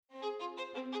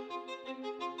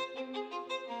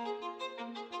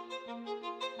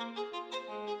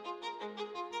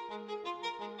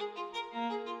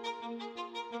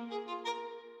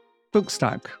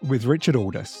Bookstack with Richard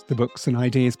Aldous, the Books and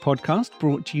Ideas podcast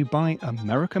brought to you by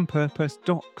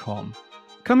AmericanPurpose.com.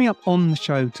 Coming up on the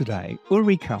show today,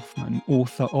 Uri Kaufman,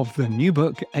 author of the new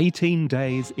book 18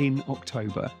 Days in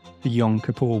October, the Yom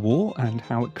Kippur War and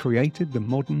How It Created the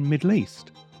Modern Middle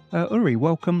East. Uri,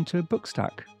 welcome to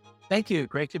Bookstack. Thank you.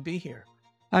 Great to be here.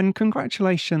 And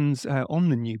congratulations on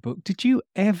the new book. Did you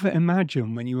ever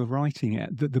imagine when you were writing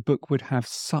it that the book would have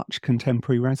such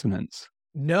contemporary resonance?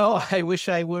 No, I wish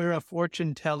I were a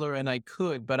fortune teller and I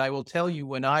could, but I will tell you,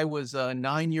 when I was a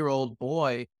 9-year-old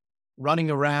boy running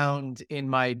around in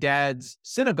my dad's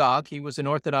synagogue, he was an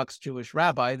Orthodox Jewish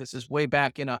rabbi. This is way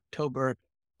back in October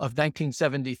of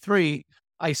 1973.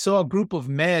 I saw a group of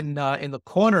men in the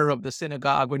corner of the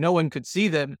synagogue where no one could see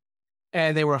them,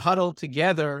 and they were huddled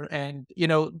together. And,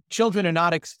 children are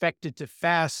not expected to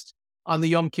fast on the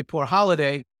Yom Kippur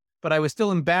holiday, but I was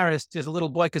still embarrassed as a little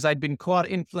boy because I'd been caught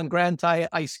in flagrante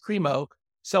ice creamo.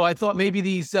 So I thought maybe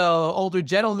these older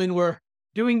gentlemen were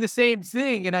doing the same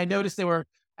thing. And I noticed they were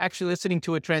actually listening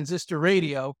to a transistor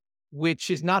radio, which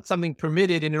is not something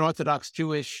permitted in an Orthodox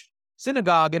Jewish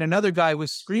synagogue. And another guy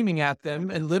was screaming at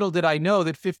them. And little did I know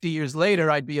that 50 years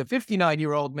later, I'd be a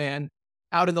 59-year-old man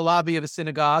out in the lobby of a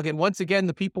synagogue. And once again,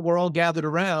 the people were all gathered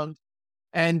around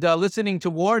and listening to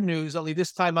war news, only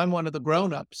this time I'm one of the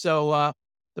grown-ups. So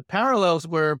the parallels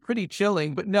were pretty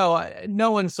chilling, but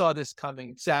no one saw this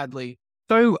coming, sadly.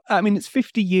 So, it's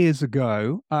 50 years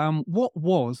ago. What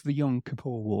was the Yom Kippur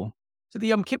War? So the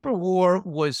Yom Kippur War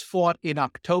was fought in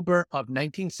October of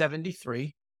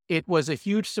 1973. It was a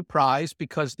huge surprise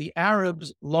because the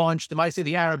Arabs launched, and when I say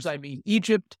the Arabs, I mean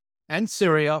Egypt and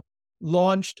Syria,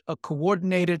 launched a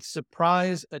coordinated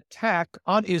surprise attack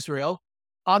on Israel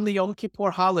on the Yom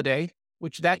Kippur holiday,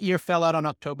 which that year fell out on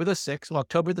October the 6th. So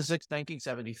October the 6th,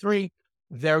 1973.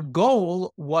 Their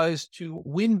goal was to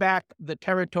win back the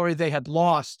territory they had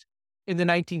lost in the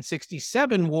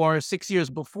 1967 war, 6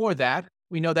 years before that.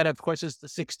 We know that, of course, is the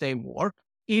Six-Day War.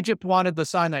 Egypt wanted the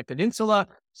Sinai Peninsula.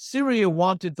 Syria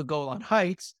wanted the Golan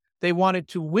Heights. They wanted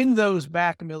to win those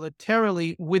back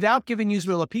militarily without giving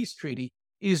Israel a peace treaty.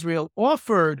 Israel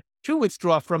offered to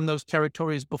withdraw from those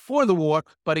territories before the war,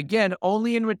 but again,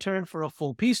 only in return for a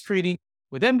full peace treaty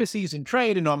with embassies and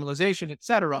trade and normalization,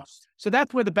 etc. So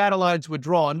that's where the battle lines were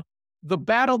drawn. The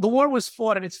war was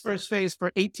fought in its first phase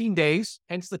for 18 days,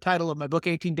 hence the title of my book,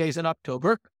 18 Days in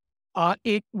October.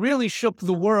 It really shook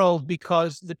the world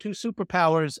because the two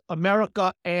superpowers,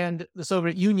 America and the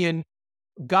Soviet Union,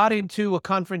 got into a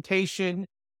confrontation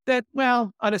that,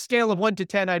 well, on a scale of 1 to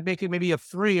 10, I'd make it maybe a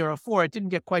 3 or a 4. It didn't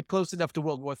get quite close enough to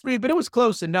World War III, but it was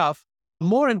close enough.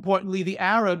 More importantly, the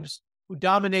Arabs, who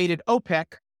dominated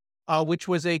OPEC, which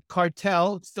was a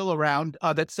cartel still around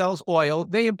that sells oil,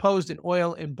 they imposed an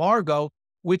oil embargo,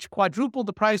 which quadrupled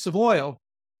the price of oil.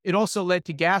 It also led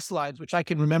to gas lines, which I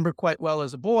can remember quite well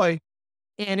as a boy,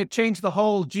 and it changed the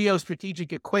whole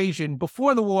geostrategic equation.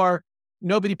 Before the war,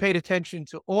 nobody paid attention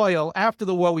to oil. After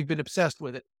the war, we've been obsessed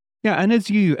with it. Yeah, and as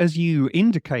you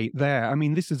indicate there,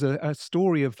 this is a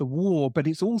story of the war, but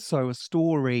it's also a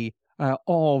story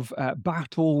of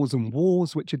battles and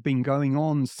wars which had been going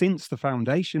on since the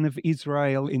foundation of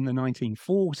Israel in the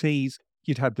 1940s.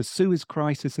 You'd had the Suez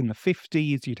Crisis in the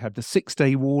 50s. You'd had the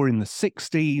Six-Day War in the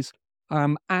 60s.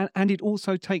 And it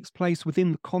also takes place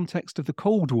within the context of the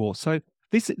Cold War. So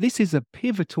this is a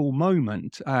pivotal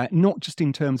moment, not just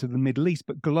in terms of the Middle East,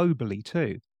 but globally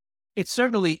too. It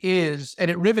certainly is, and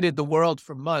it riveted the world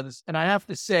for months. And I have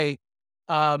to say,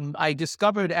 I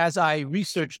discovered as I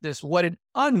researched this what an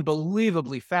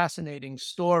unbelievably fascinating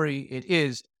story it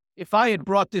is. If I had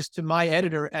brought this to my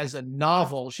editor as a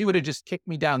novel, she would have just kicked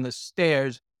me down the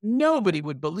stairs. Nobody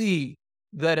would believe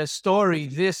that a story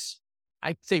this,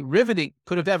 I'd say, riveting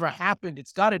could have ever happened.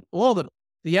 It's got all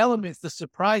the elements, the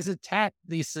surprise attack,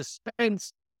 the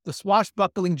suspense, the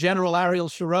swashbuckling General Ariel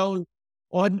Sharon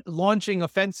on launching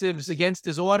offensives against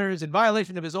his orders, in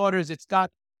violation of his orders. It's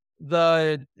got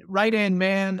the right-hand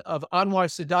man of Anwar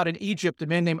Sadat in Egypt, a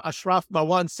man named Ashraf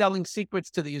Marwan, selling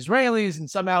secrets to the Israelis, and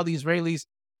somehow the Israelis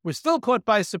were still caught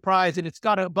by surprise. And it's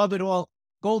got, above it all,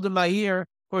 Golda Meir.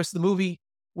 Of course, the movie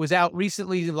was out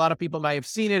recently. A lot of people might have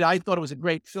seen it. I thought it was a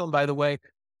great film, by the way.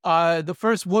 The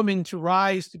first woman to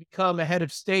rise to become a head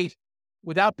of state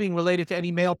without being related to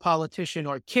any male politician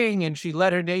or king, and she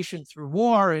led her nation through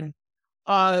war and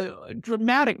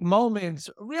dramatic moments.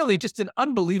 Really just an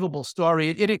unbelievable story.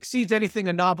 It exceeds anything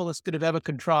a novelist could have ever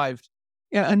contrived.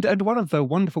 Yeah, and one of the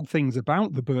wonderful things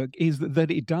about the book is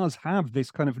that it does have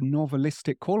this kind of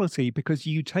novelistic quality, because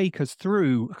you take us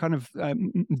through kind of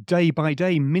day by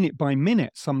day, minute by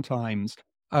minute sometimes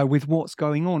with what's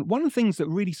going on. One of the things that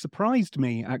really surprised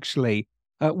me, actually,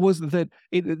 was that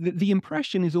the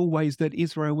impression is always that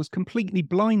Israel was completely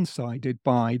blindsided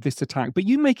by this attack. But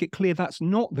you make it clear that's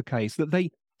not the case, that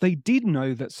they did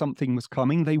know that something was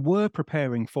coming. They were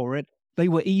preparing for it. They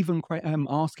were even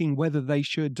asking whether they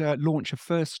should launch a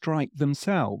first strike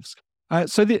themselves.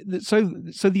 So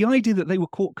the idea that they were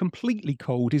caught completely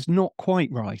cold is not quite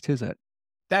right, is it?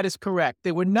 That is correct.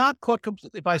 They were not caught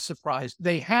completely by surprise.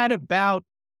 They had about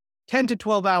 10 to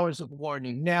 12 hours of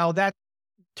warning. Now, that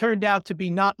turned out to be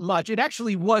not much. It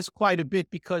actually was quite a bit,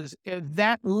 because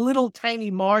that little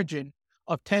tiny margin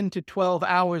of 10 to 12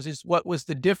 hours is what was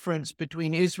the difference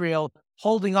between Israel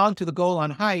holding on to the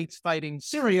Golan Heights, fighting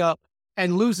Syria,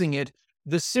 and losing it.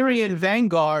 The Syrian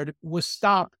vanguard was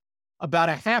stopped about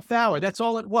a half hour. That's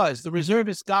all it was. The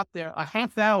reservists got there a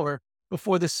half hour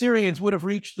before the Syrians would have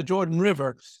reached the Jordan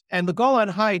River. And the Golan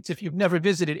Heights, if you've never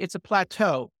visited, it's a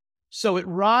plateau. So it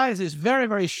rises very,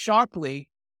 very sharply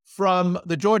from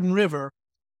the Jordan River,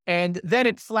 and then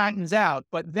it flattens out.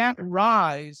 But that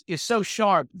rise is so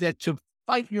sharp that to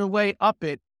fight your way up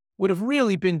it would have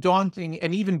really been daunting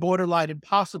and even borderline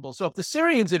impossible. So if the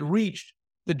Syrians had reached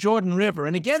the Jordan River,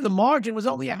 and again, the margin was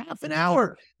only a half an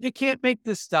hour, you can't make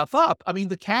this stuff up. I mean,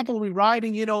 the cavalry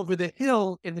riding in over the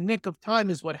hill in the nick of time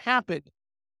is what happened.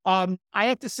 I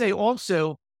have to say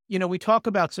also, we talk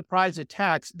about surprise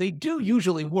attacks. They do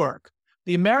usually work.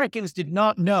 The Americans did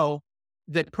not know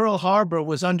that Pearl Harbor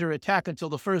was under attack until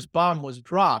the first bomb was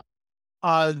dropped.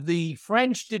 The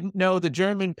French didn't know the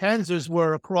German panzers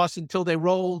were across until they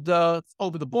rolled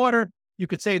over the border. You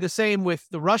could say the same with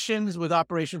the Russians with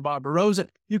Operation Barbarossa.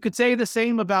 You could say the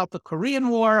same about the Korean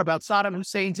War, about Saddam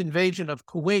Hussein's invasion of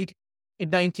Kuwait in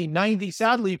 1990.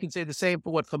 Sadly, you can say the same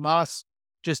for what Hamas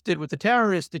just did with the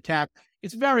terrorist attack.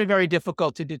 It's very, very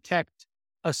difficult to detect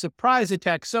a surprise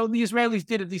attack. So the Israelis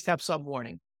did at least have some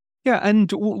warning. Yeah,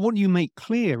 and what you make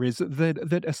clear is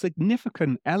that a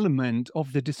significant element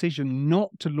of the decision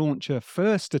not to launch a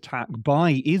first attack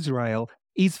by Israel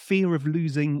is fear of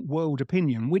losing world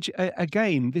opinion, which,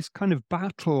 again, this kind of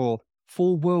battle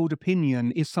for world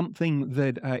opinion is something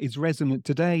that is resonant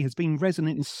today, has been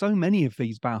resonant in so many of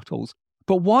these battles.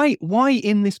 But why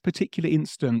in this particular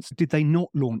instance did they not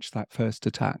launch that first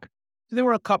attack? There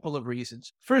were a couple of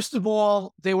reasons. First of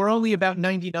all, they were only about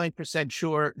 99%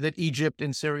 sure that Egypt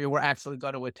and Syria were actually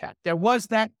going to attack. There was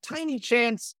that tiny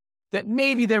chance that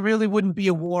maybe there really wouldn't be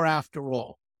a war after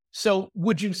all. So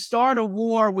would you start a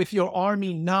war with your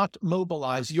army not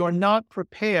mobilized? You're not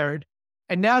prepared.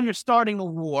 And now you're starting a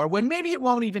war when maybe it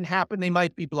won't even happen. They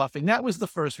might be bluffing. That was the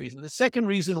first reason. The second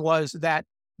reason was that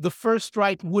the first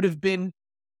strike would have been,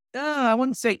 I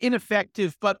wouldn't say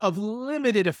ineffective, but of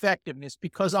limited effectiveness,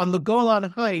 because on the Golan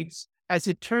Heights, as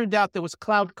it turned out, there was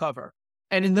cloud cover.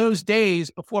 And in those days,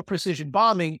 before precision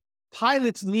bombing,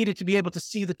 pilots needed to be able to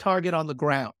see the target on the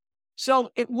ground.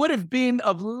 So it would have been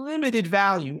of limited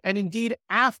value. And indeed,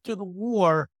 after the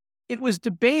war, it was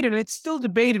debated, and it's still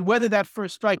debated, whether that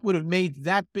first strike would have made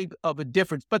that big of a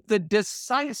difference. But the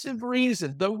decisive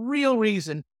reason, the real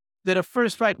reason that a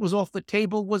first strike was off the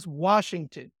table was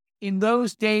Washington. In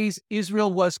those days,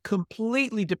 Israel was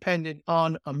completely dependent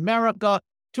on America,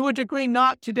 to a degree,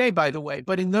 not today, by the way.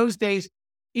 But in those days,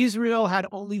 Israel had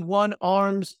only one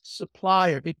arms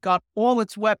supplier. It got all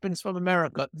its weapons from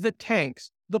America, the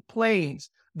tanks, the planes,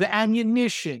 the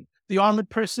ammunition, the armored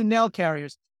personnel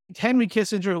carriers. Henry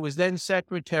Kissinger, who was then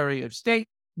Secretary of State,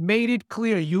 made it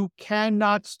clear, you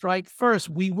cannot strike first.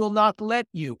 We will not let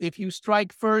you. If you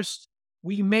strike first,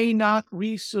 we may not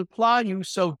resupply you,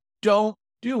 so don't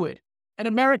do it. And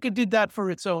America did that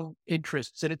for its own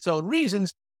interests and its own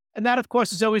reasons. And that, of course,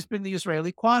 has always been the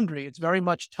Israeli quandary. It's very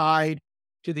much tied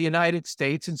to the United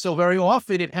States. And so very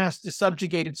often it has to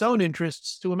subjugate its own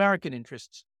interests to American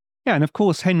interests. Yeah, and of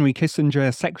course, Henry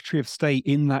Kissinger, Secretary of State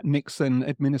in that Nixon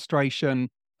administration,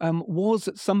 was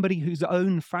somebody whose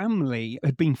own family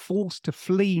had been forced to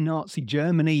flee Nazi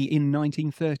Germany in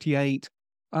 1938.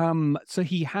 So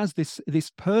he has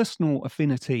this personal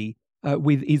affinity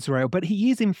with Israel, but he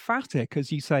is emphatic,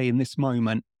 as you say, in this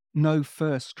moment, no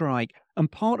first strike.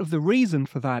 And part of the reason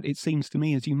for that, it seems to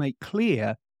me, as you make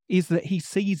clear, is that he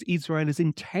sees Israel as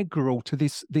integral to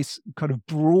this kind of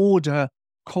broader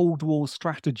Cold War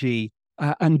strategy,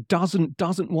 and doesn't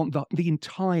want the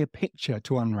entire picture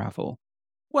to unravel.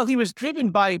 Well, he was driven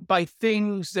by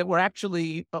things that were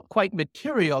actually quite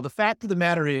material. The fact of the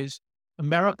matter is,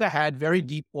 America had very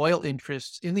deep oil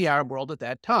interests in the Arab world at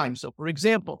that time. So, for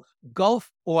example,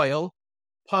 Gulf Oil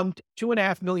pumped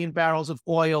 2.5 million barrels of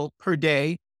oil per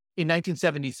day in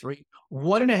 1973.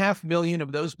 1.5 million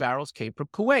of those barrels came from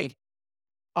Kuwait.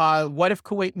 What if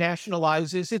Kuwait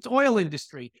nationalizes its oil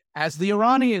industry, as the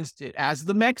Iranians did, as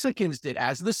the Mexicans did,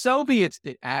 as the Soviets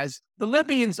did, as the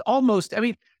Libyans almost? I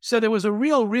mean, so there was a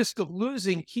real risk of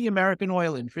losing key American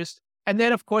oil interests. And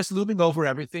then, of course, looming over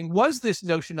everything was this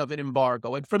notion of an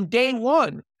embargo. And from day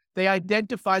one, they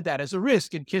identified that as a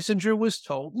risk. And Kissinger was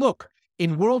told, look,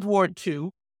 in World War II,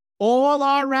 all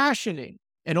our rationing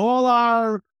and all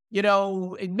our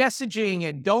messaging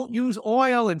and don't use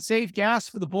oil and save gas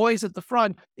for the boys at the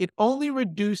front, it only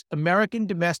reduced American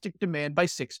domestic demand by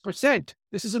 6%.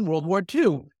 This is in World War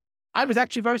II. I was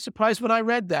actually very surprised when I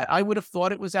read that. I would have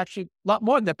thought it was actually a lot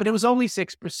more than that, but it was only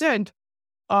 6%.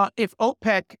 If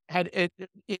OPEC had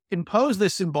imposed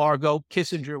this embargo,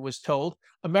 Kissinger was told,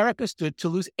 America stood to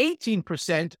lose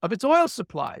 18% of its oil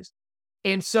supplies.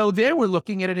 And so there we're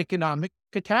looking at an economic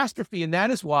catastrophe. And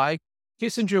that is why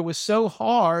Kissinger was so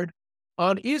hard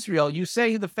on Israel. You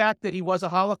say the fact that he was a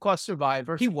Holocaust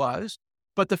survivor, he was,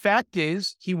 but the fact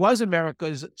is he was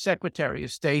America's Secretary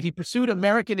of State. He pursued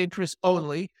American interests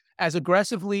only as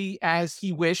aggressively as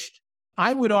he wished.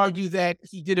 I would argue that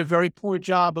he did a very poor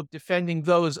job of defending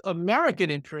those American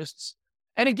interests.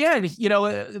 And again,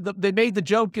 they made the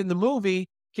joke in the movie.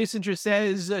 Kissinger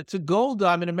says to Golda,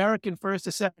 I'm an American first,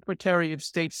 a Secretary of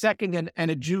State second,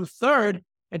 and a Jew third.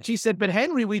 And she said, but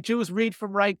Henry, we Jews read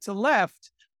from right to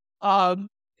left. But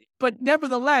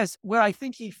nevertheless, where I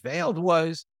think he failed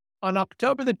was on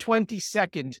October the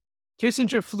 22nd,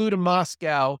 Kissinger flew to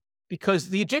Moscow because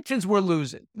the Egyptians were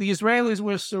losing. The Israelis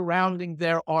were surrounding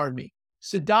their army.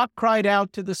 Sadat cried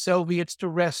out to the Soviets to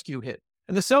rescue him.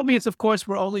 And the Soviets, of course,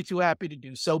 were only too happy to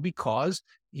do so because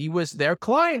he was their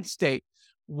client state.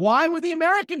 Why were the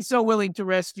Americans so willing to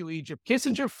rescue Egypt?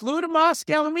 Kissinger flew to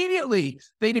Moscow immediately.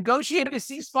 They negotiated a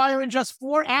ceasefire in just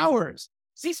 4 hours.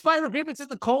 Ceasefire agreements in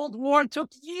the Cold War took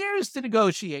years to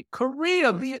negotiate.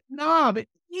 Korea, Vietnam,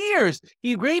 years.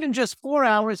 He agreed in just 4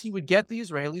 hours he would get the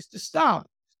Israelis to stop.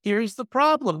 Here's the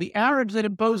problem. The Arabs had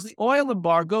imposed the oil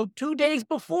embargo 2 days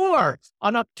before,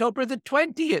 on October the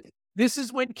 20th. This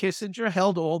is when Kissinger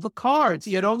held all the cards.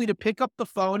 He had only to pick up the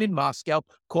phone in Moscow,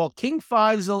 call King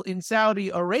Faisal in Saudi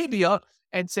Arabia,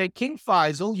 and say, King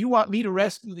Faisal, you want me to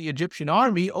rescue the Egyptian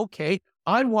army? Okay,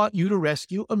 I want you to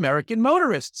rescue American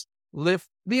motorists. Lift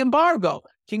the embargo.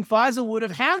 King Faisal would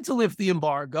have had to lift the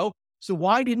embargo. So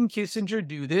why didn't Kissinger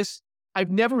do this?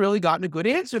 I've never really gotten a good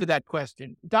answer to that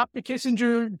question. Dr.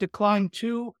 Kissinger declined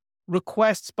 2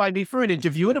 requests by me for an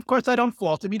interview. And of course, I don't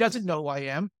fault him. He doesn't know who I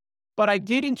am. But I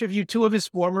did interview 2 of his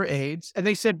former aides, and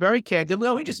they said very candidly,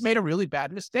 oh, he just made a really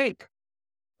bad mistake.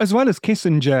 As well as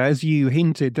Kissinger, as you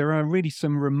hinted, there are really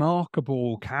some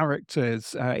remarkable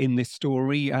characters in this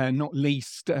story, not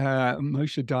least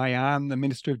Moshe Dayan, the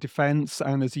Minister of Defense,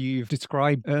 and as you've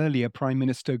described earlier, Prime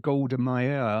Minister Golda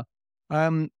Meir. I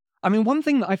mean, one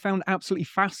thing that I found absolutely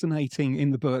fascinating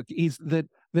in the book is that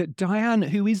Dayan,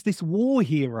 who is this war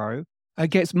hero,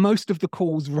 gets most of the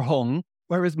calls wrong,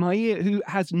 whereas Meir, who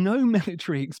has no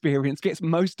military experience, gets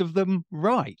most of them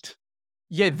right.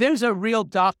 Yeah, there's a real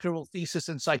doctoral thesis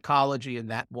in psychology in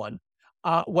that one.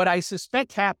 What I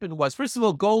suspect happened was, first of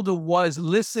all, Golda was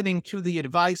listening to the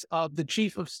advice of the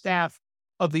chief of staff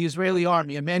of the Israeli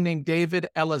army, a man named David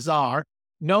Elazar,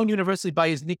 known universally by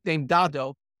his nickname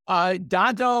Dado.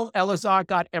 Dado Elazar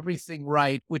got everything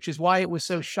right, which is why it was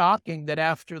so shocking that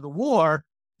after the war,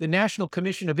 the National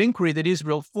Commission of Inquiry that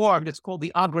Israel formed, it's called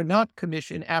the Agranat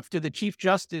Commission, after the Chief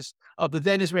Justice of the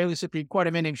then Israeli Supreme Court,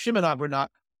 a man named Shimon Agranat,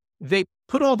 they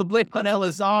put all the blame on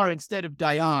Elazar instead of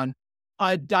Dayan.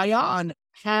 Dayan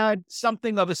had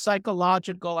something of a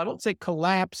psychological, I won't say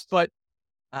collapse, but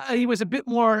he was a bit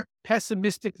more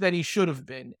pessimistic than he should have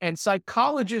been. And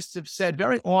psychologists have said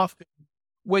very often,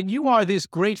 when you are this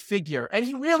great figure, and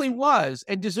he really was,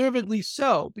 and deservedly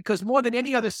so, because more than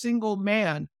any other single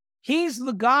man, he's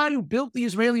the guy who built the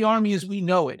Israeli army as we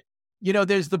know it.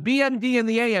 There's the BMD and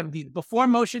the AMD, before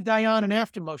Moshe Dayan and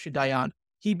after Moshe Dayan.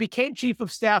 He became chief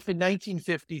of staff in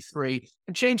 1953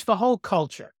 and changed the whole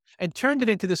culture and turned it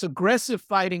into this aggressive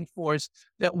fighting force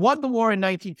that won the war in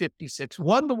 1956,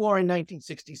 won the war in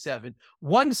 1967,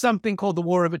 won something called the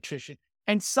War of Attrition.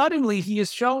 And suddenly he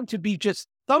is shown to be just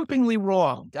thumpingly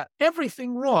wrong, got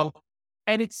everything wrong.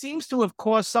 And it seems to have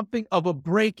caused something of a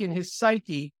break in his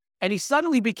psyche. And he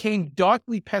suddenly became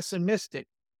darkly pessimistic.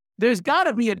 There's got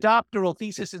to be a doctoral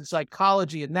thesis in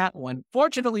psychology in that one.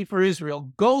 Fortunately for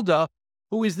Israel, Golda,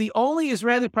 who is the only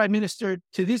Israeli prime minister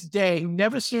to this day who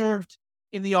never served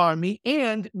in the army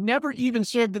and never even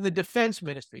served in the defense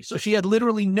ministry. So she had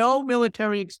literally no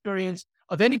military experience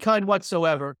of any kind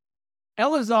whatsoever.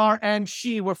 Elazar and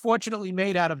she were fortunately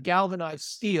made out of galvanized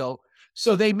steel.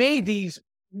 So they made these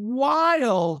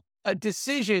wild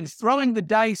decisions, throwing the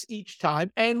dice each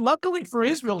time. And luckily for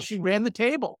Israel, she ran the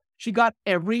table. She got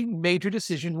every major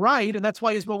decision right, and that's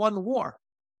why Israel won the war.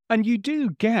 And you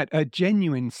do get a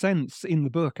genuine sense in the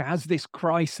book as this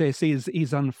crisis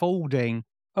is unfolding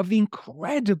of the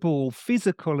incredible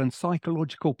physical and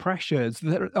psychological pressures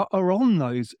that are on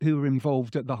those who are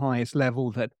involved at the highest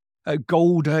level. That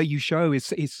Golda, you show,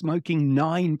 is smoking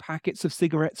 9 packets of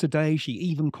cigarettes a day. She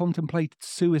even contemplated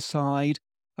suicide.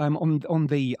 On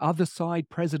the other side,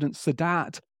 President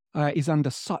Sadat is under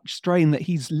such strain that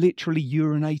he's literally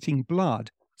urinating blood.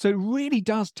 So it really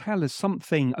does tell us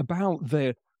something about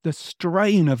the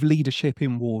strain of leadership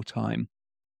in wartime.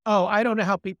 Oh, I don't know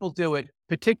how people do it.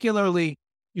 Particularly,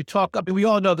 I mean, we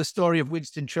all know the story of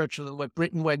Winston Churchill and what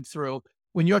Britain went through.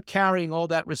 When you're carrying all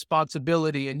that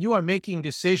responsibility and you are making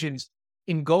decisions,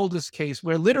 in Golda's case,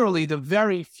 where literally the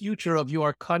very future of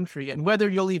your country and whether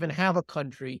you'll even have a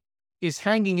country is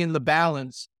hanging in the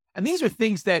balance. And these are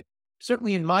things that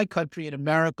certainly in my country, in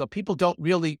America, people don't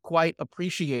really quite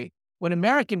appreciate. When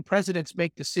American presidents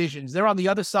make decisions, they're on the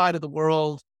other side of the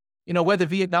world, whether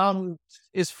Vietnam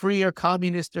is free or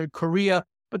communist or Korea,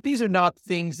 but these are not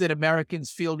things that Americans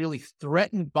feel really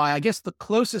threatened by. I guess the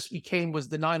closest we came was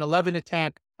the 9/11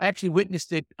 attack. I actually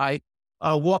witnessed it. I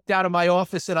walked out of my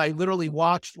office and I literally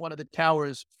watched one of the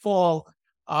towers fall.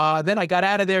 Then I got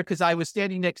out of there because I was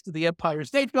standing next to the Empire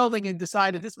State Building and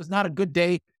decided this was not a good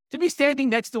day to be standing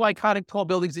next to iconic tall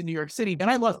buildings in New York City. And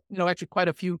I lost, actually quite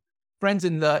a few friends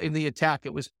in the attack.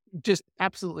 It was just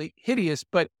absolutely hideous.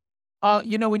 But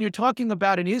when you're talking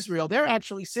about in Israel, they're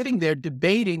actually sitting there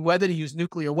debating whether to use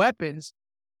nuclear weapons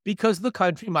because the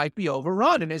country might be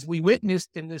overrun. And as we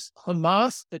witnessed in this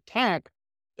Hamas attack,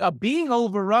 being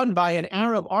overrun by an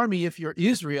Arab army, if you're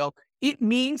Israel, it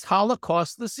means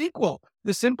Holocaust the sequel.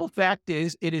 The simple fact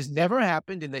is, it has never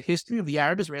happened in the history of the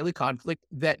Arab-Israeli conflict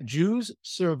that Jews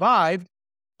survived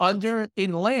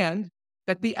in land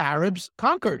that the Arabs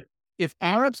conquered. If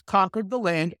Arabs conquered the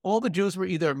land, all the Jews were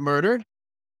either murdered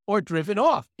or driven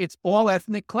off. It's all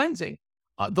ethnic cleansing.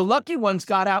 The lucky ones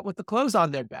got out with the clothes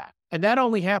on their back. And that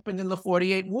only happened in the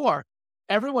 48 war.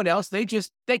 Everyone else, they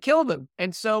killed them.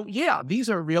 And so, yeah, these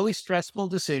are really stressful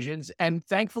decisions. And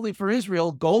thankfully for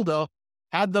Israel, Golda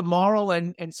had the moral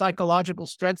and psychological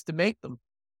strength to make them.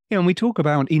 Yeah, and we talk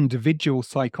about individual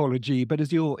psychology, but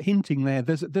as you're hinting there,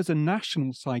 there's a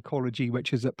national psychology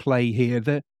which is at play here.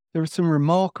 There are some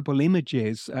remarkable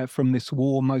images from this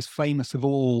war, most famous of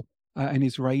all, an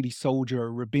Israeli soldier,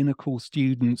 a rabbinical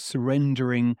student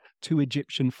surrendering to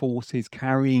Egyptian forces,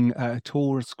 carrying a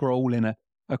Torah scroll in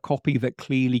a copy that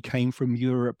clearly came from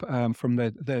Europe from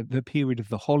the period of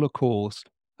the Holocaust.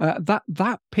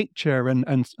 That picture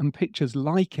and pictures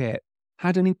like it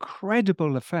had an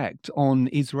incredible effect on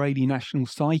Israeli national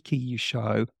psyche, you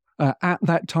show, at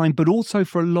that time, but also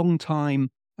for a long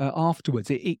time afterwards.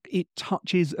 It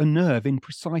touches a nerve in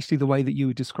precisely the way that you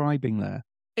were describing there.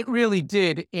 It really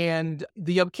did. And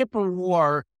the Yom Kippur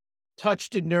War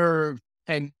touched a nerve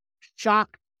and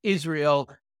shocked Israel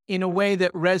in a way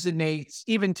that resonates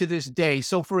even to this day.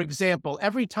 So, for example,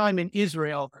 every time in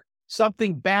Israel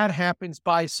something bad happens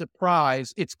by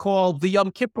surprise, it's called the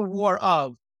Yom Kippur War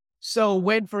of. So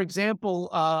when, for example,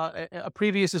 a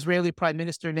previous Israeli prime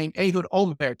minister named Ehud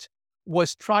Olmert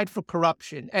was tried for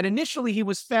corruption, and initially he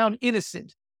was found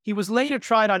innocent. He was later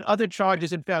tried on other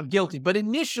charges and found guilty, but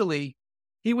initially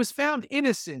he was found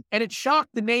innocent, and it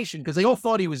shocked the nation because they all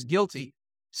thought he was guilty.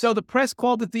 So the press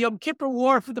called it the Yom Kippur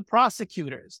War for the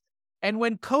prosecutors. And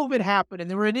when COVID happened and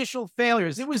there were initial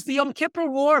failures, it was the Yom Kippur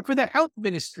War for the health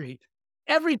ministry.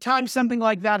 Every time something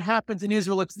like that happens in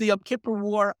Israel, it's the Yom Kippur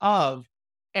War of.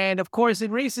 And of course,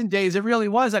 in recent days, it really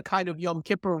was a kind of Yom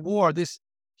Kippur War, this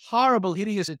horrible,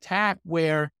 hideous attack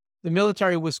where the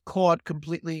military was caught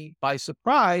completely by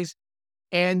surprise.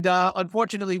 And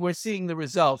unfortunately, we're seeing the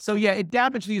results. So yeah, it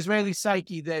damaged the Israeli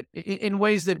psyche in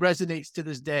ways that resonates to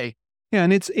this day. Yeah,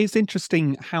 and it's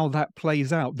interesting how that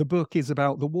plays out. The book is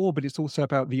about the war, but it's also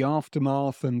about the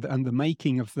aftermath and the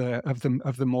making of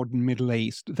the modern Middle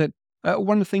East. That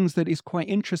one of the things that is quite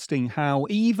interesting, how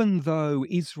even though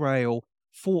Israel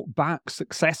fought back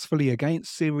successfully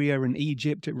against Syria and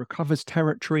Egypt, it recovers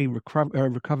territory,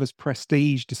 recovers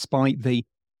prestige despite the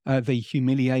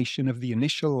humiliation of the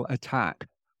initial attack.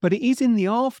 But it is in the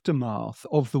aftermath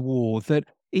of the war that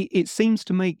it seems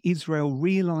to make Israel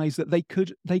realize that they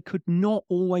could not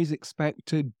always expect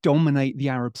to dominate the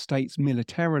Arab states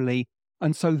militarily.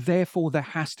 And so therefore there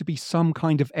has to be some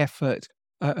kind of effort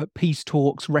at peace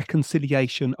talks,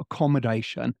 reconciliation,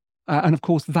 accommodation. And of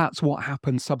course, that's what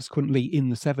happened subsequently in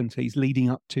the 70s, leading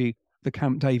up to the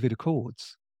Camp David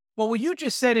Accords. Well, what you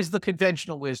just said is the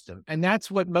conventional wisdom, and that's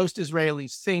what most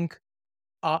Israelis think.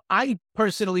 I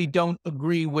personally don't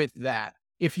agree with that.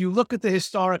 If you look at the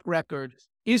historic record,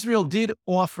 Israel did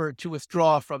offer to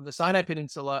withdraw from the Sinai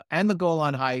Peninsula and the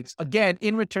Golan Heights, again,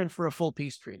 in return for a full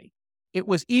peace treaty. It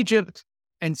was Egypt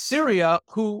and Syria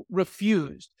who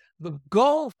refused. The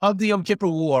goal of the Yom Kippur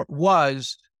War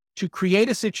was to create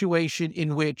a situation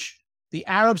in which the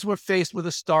Arabs were faced with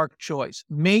a stark choice: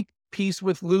 make peace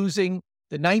with losing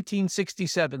the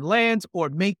 1967 lands or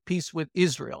make peace with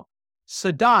Israel.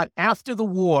 Sadat, after the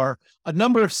war, a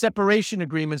number of separation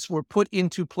agreements were put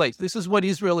into place. This is what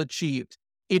Israel achieved.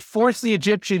 It forced the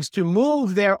Egyptians to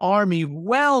move their army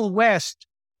well west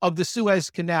of the Suez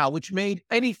Canal, which made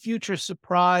any future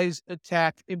surprise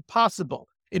attack impossible.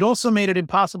 It also made it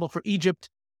impossible for Egypt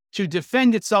to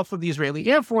defend itself from the Israeli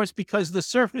Air Force because the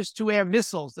surface-to-air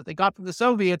missiles that they got from the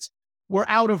Soviets were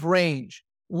out of range.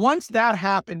 Once that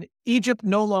happened, Egypt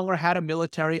no longer had a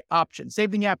military option. Same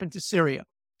thing happened to Syria.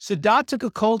 Sadat took a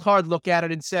cold, hard look at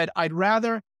it and said, I'd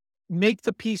rather make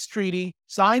the peace treaty,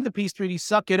 sign the peace treaty,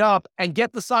 suck it up, and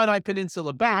get the Sinai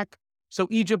Peninsula back. So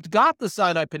Egypt got the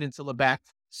Sinai Peninsula back.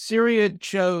 Syria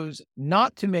chose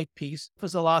not to make peace.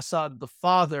 Hafez al-Assad, the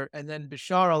father, and then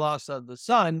Bashar al-Assad, the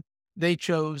son, they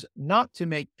chose not to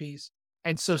make peace.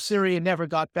 And so Syria never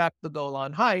got back the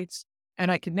Golan Heights. And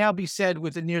I can now be said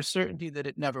with a near certainty that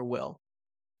it never will.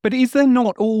 But is there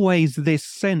not always this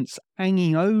sense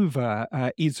hanging over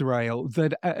Israel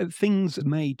that things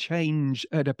may change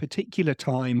at a particular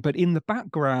time, but in the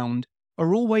background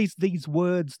are always these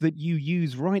words that you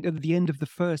use right at the end of the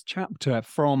first chapter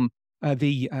from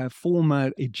the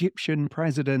former Egyptian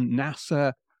president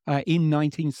Nasser in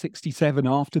 1967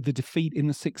 after the defeat in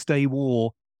the Six-Day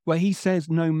War, where he says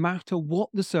no matter what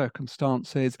the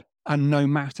circumstances, and no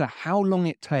matter how long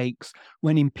it takes,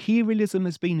 when imperialism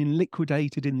has been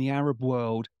liquidated in the Arab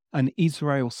world and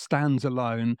Israel stands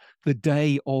alone, the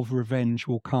day of revenge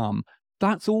will come.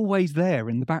 That's always there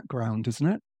in the background, isn't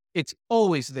it? It's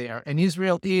always there. And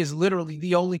Israel is literally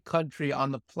the only country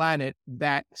on the planet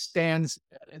that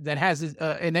has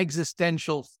an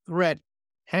existential threat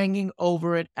hanging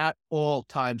over it at all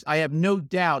times. I have no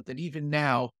doubt that even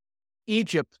now,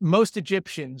 most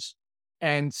Egyptians,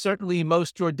 and certainly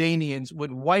most Jordanians,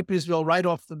 would wipe Israel right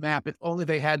off the map if only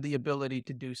they had the ability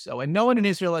to do so. And no one in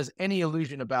Israel has any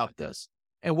illusion about this.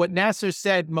 And what Nasser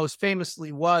said most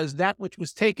famously was, that which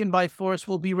was taken by force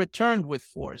will be returned with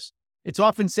force. It's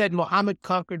often said Muhammad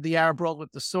conquered the Arab world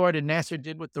with the sword and Nasser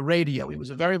did with the radio. He was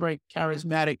a very, very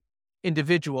charismatic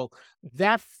individual.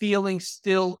 That feeling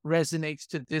still resonates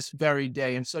to this very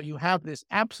day. And so you have this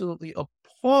absolutely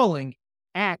appalling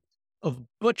act of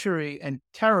butchery and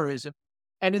terrorism.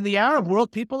 And in the Arab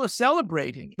world, people are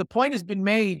celebrating. The point has been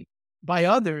made by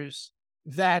others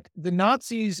that the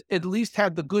Nazis at least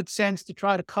had the good sense to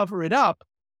try to cover it up.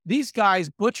 These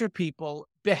guys butcher people,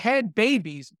 behead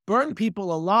babies, burn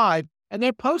people alive, and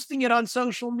they're posting it on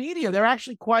social media. They're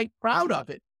actually quite proud of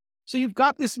it. So you've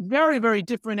got this very, very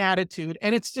different attitude,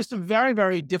 and it's just a very,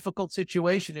 very difficult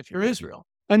situation if you're Israel.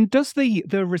 And does the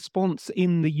response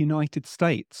in the United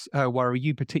States worry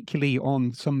you, particularly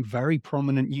on some very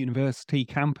prominent university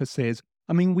campuses?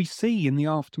 I mean, we see in the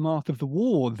aftermath of the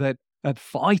war that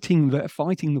fighting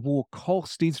the war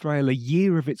cost Israel a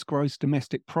year of its gross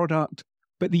domestic product,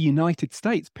 but the United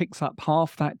States picks up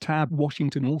half that tab.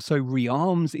 Washington also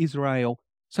rearms Israel.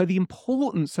 So the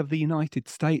importance of the United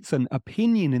States and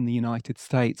opinion in the United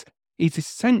States is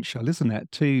essential, isn't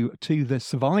it, to the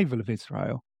survival of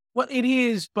Israel? Well, it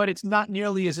is, but it's not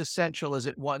nearly as essential as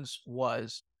it once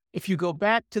was. If you go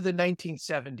back to the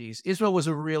 1970s, Israel was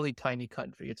a really tiny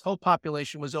country. Its whole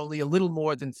population was only a little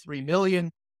more than 3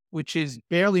 million, which is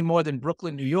barely more than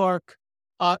Brooklyn, New York.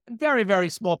 Very, very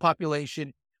small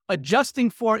population.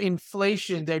 Adjusting for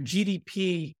inflation, their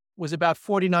GDP was about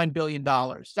 $49 billion.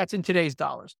 That's in today's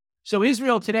dollars. So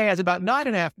Israel today has about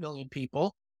 9.5 million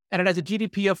people, and it has a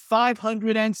GDP of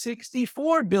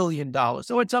 $564 billion.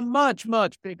 So it's a much,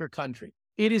 much bigger country.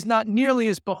 It is not nearly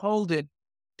as beholden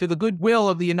to the goodwill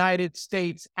of the United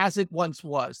States as it once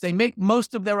was. They make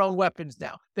most of their own weapons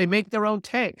now. They make their own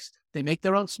tanks. They make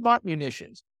their own smart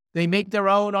munitions. They make their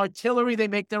own artillery. They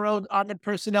make their own armored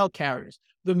personnel carriers.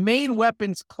 The main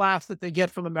weapons class that they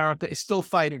get from America is still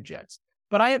fighter jets.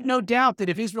 But I have no doubt that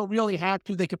if Israel really had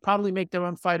to, they could probably make their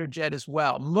own fighter jet as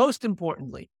well. Most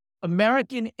importantly,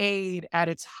 American aid at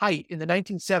its height in the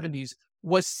 1970s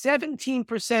was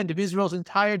 17% of Israel's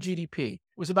entire GDP. It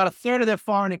was about a third of their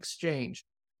foreign exchange.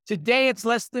 Today, it's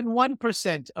less than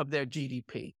 1% of their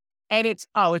GDP. And it's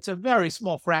a very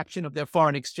small fraction of their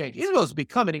foreign exchange. Israel has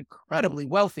become an incredibly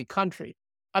wealthy country.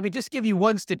 I mean, just give you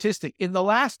one statistic. In the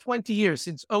last 20 years,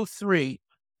 since '03,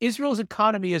 Israel's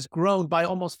economy has grown by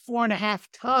almost 4.5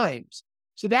 times.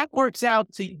 So that works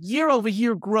out to year over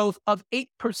year growth of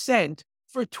 8%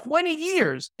 for 20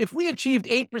 years. If we achieved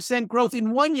 8% growth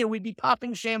in one year, we'd be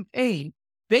popping champagne.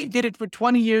 They did it for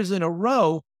 20 years in a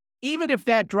row. Even if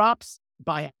that drops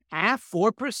by half,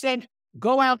 4%,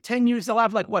 go out 10 years, they'll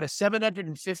have like, what, a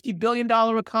 $750 billion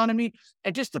economy?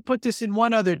 And just to put this in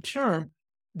one other term,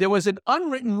 there was an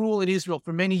unwritten rule in Israel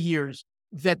for many years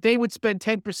that they would spend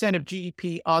 10% of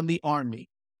GDP on the army.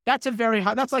 That's a very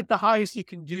high, that's like the highest you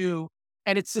can do,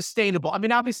 and it's sustainable. I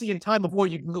mean, obviously in time of war,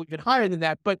 you can go even higher than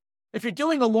that, but if you're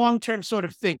doing a long-term sort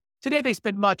of thing, today they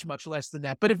spend much, much less than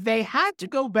that. But if they had to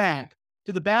go back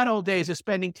to the bad old days of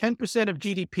spending 10% of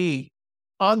GDP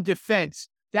on defense,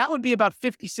 that would be about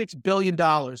 $56 billion.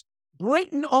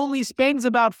 Britain only spends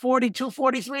about $42,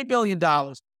 $43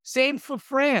 billion. Same for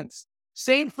France.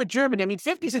 Same for Germany. I mean,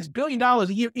 $56 billion a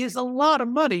year is a lot of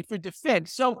money for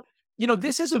defense. So,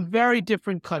 this is a very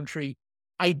different country.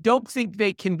 I don't think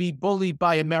they can be bullied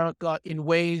by America in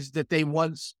ways that they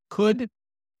once could.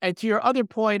 And to your other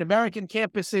point, American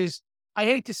campuses, I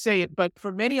hate to say it, but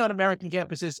for many on American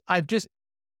campuses, I've just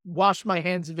washed my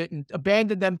hands of it and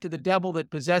abandoned them to the devil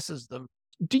that possesses them.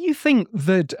 Do you think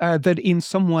that that in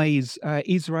some ways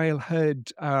Israel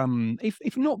had,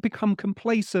 if not become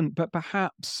complacent, but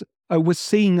perhaps was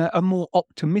seeing a more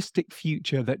optimistic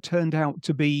future that turned out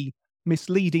to be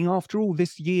misleading? After all,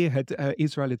 this year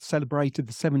Israel had celebrated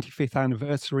the 75th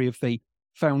anniversary of the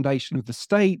foundation of the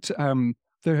state.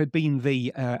 There had been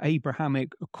the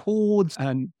Abrahamic Accords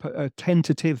and a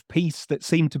tentative peace that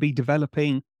seemed to be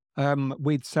developing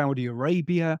with Saudi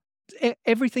Arabia.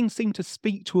 Everything seemed to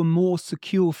speak to a more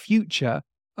secure future,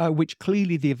 which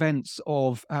clearly the events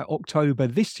of October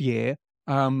this year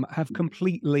have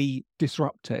completely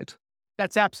disrupted.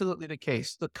 That's absolutely the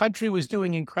case. The country was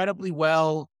doing incredibly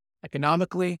well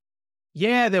economically.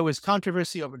 Yeah, there was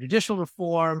controversy over judicial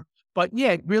reform, but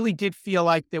yeah, it really did feel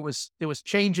like there was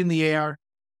change in the air.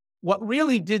 What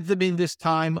really did them in this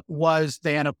time was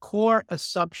they had a core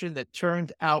assumption that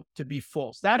turned out to be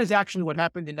false. That is actually what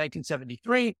happened in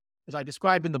 1973. As I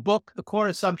described in the book, the core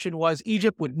assumption was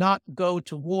Egypt would not go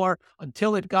to war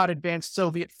until it got advanced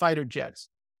Soviet fighter jets.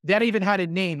 That even had a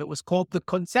name. It was called the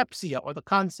Concepcia, or the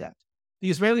concept. The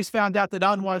Israelis found out that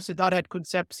Anwar Sadat had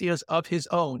concepcias of his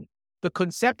own. The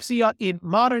concepcia in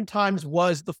modern times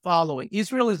was the following.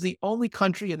 Israel is the only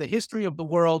country in the history of the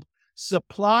world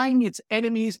supplying its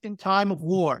enemies in time of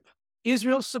war.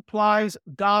 Israel supplies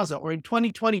Gaza, or in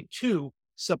 2022,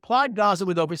 supplied Gaza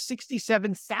with over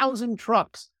 67,000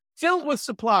 trucks filled with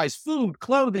supplies, food,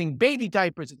 clothing, baby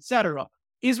diapers, etc.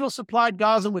 Israel supplied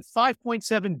Gaza with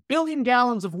 5.7 billion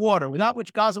gallons of water, without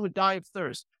which Gaza would die of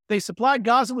thirst. They supplied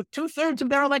Gaza with 2/3 of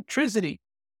their electricity,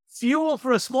 fuel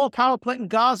for a small power plant in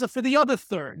Gaza for the other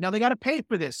third. Now, they got to pay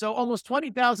for this. So almost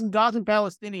 20,000 Gazan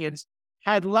Palestinians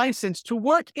had license to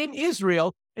work in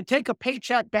Israel and take a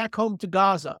paycheck back home to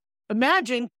Gaza.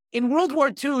 Imagine in World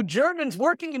War II, Germans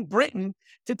working in Britain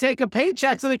to take a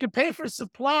paycheck so they could pay for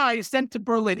supplies sent to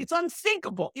Berlin. It's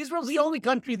unthinkable. Israel's the only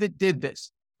country that did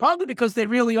this, partly because they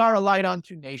really are allied on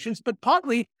two nations, but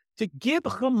partly to give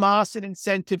Hamas an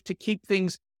incentive to keep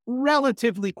things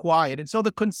relatively quiet. And so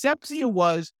the conception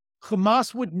was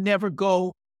Hamas would never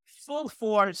go full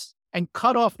force and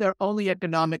cut off their only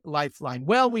economic lifeline.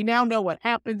 Well, we now know what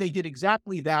happened. They did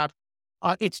exactly that.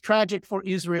 It's tragic for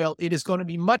Israel. It is going to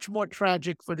be much more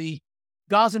tragic for the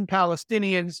Gazan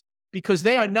Palestinians because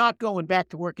they are not going back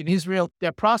to work in Israel.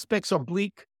 Their prospects are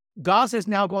bleak. Gaza is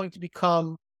now going to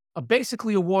become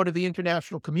basically a war to the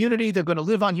international community. They're going to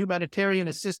live on humanitarian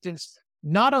assistance,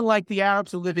 not unlike the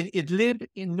Arabs who live in Idlib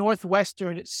in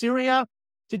northwestern Syria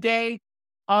today.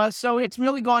 So it's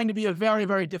really going to be a very,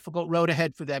 very difficult road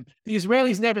ahead for them. The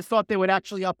Israelis never thought they would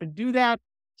actually up and do that.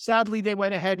 Sadly, they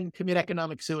went ahead and commit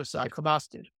economic suicide. Hamas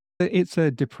did. It's a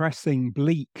depressing,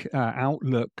 bleak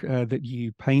outlook that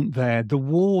you paint there. The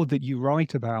war that you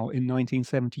write about in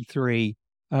 1973,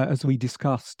 as we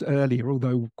discussed earlier,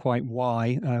 although quite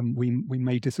why we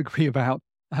may disagree about,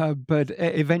 but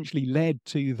eventually led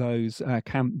to those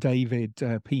Camp David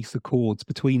peace accords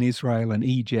between Israel and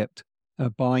Egypt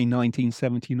by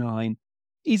 1979.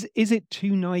 Is it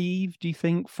too naive, do you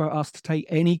think, for us to take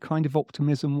any kind of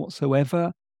optimism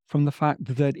whatsoever from the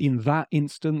fact that in that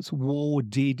instance, war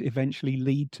did eventually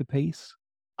lead to peace?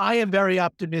 I am very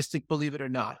optimistic, believe it or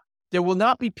not. There will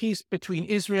not be peace between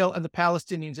Israel and the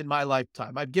Palestinians in my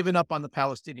lifetime. I've given up on the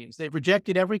Palestinians. They've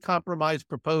rejected every compromise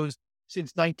proposed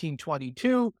since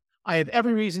 1922. I have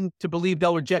every reason to believe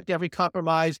they'll reject every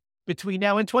compromise between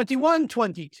now and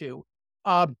 2122.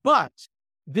 But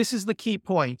this is the key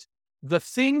point. The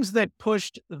things that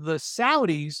pushed the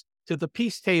Saudis to the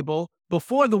peace table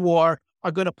before the war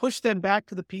are going to push them back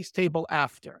to the peace table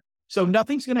after. So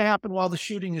nothing's going to happen while the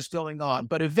shooting is going on.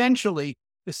 But eventually,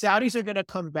 the Saudis are going to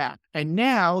come back. And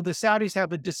now the Saudis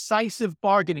have a decisive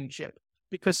bargaining chip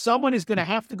because someone is going to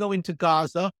have to go into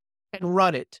Gaza and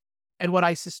run it. And what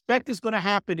I suspect is going to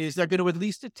happen is they're going to at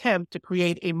least attempt to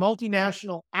create a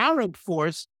multinational Arab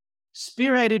force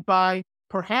spearheaded by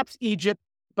perhaps Egypt,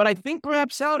 but I think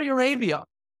perhaps Saudi Arabia.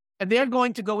 And they're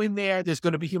going to go in there. There's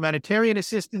going to be humanitarian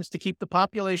assistance to keep the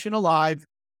population alive.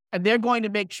 And they're going to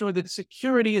make sure that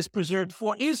security is preserved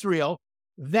for Israel.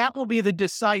 That will be the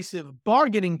decisive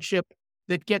bargaining chip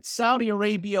that gets Saudi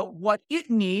Arabia what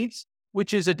it needs,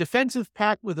 which is a defensive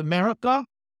pact with America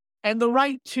and the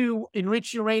right to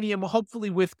enrich uranium, hopefully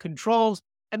with controls.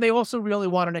 And they also really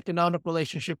want an economic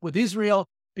relationship with Israel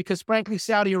because, frankly,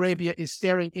 Saudi Arabia is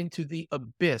staring into the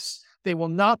abyss. They will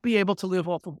not be able to live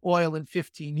off of oil in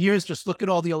 15 years. Just look at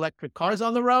all the electric cars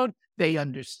on the road. They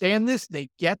understand this. They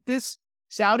get this.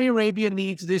 Saudi Arabia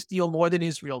needs this deal more than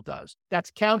Israel does.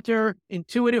 That's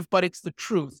counterintuitive, but it's the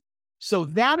truth. So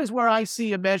that is where I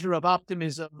see a measure of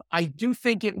optimism. I do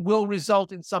think it will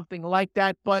result in something like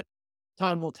that, but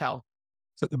time will tell.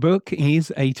 So the book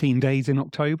is 18 Days in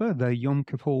October, the Yom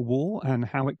Kippur War and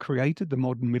How It Created the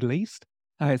Modern Middle East.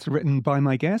 It's written by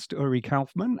my guest, Uri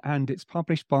Kaufman, and it's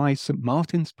published by St.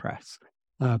 Martin's Press.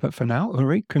 But for now,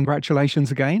 Uri,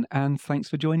 congratulations again, and thanks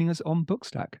for joining us on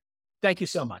Bookstack. Thank you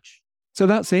so much. So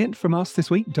that's it from us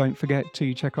this week. Don't forget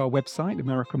to check our website,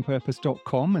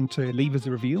 AmericanPurpose.com, and to leave us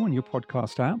a review on your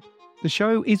podcast app. The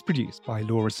show is produced by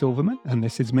Laura Silverman, and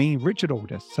this is me, Richard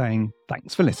Aldous, saying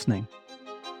thanks for listening.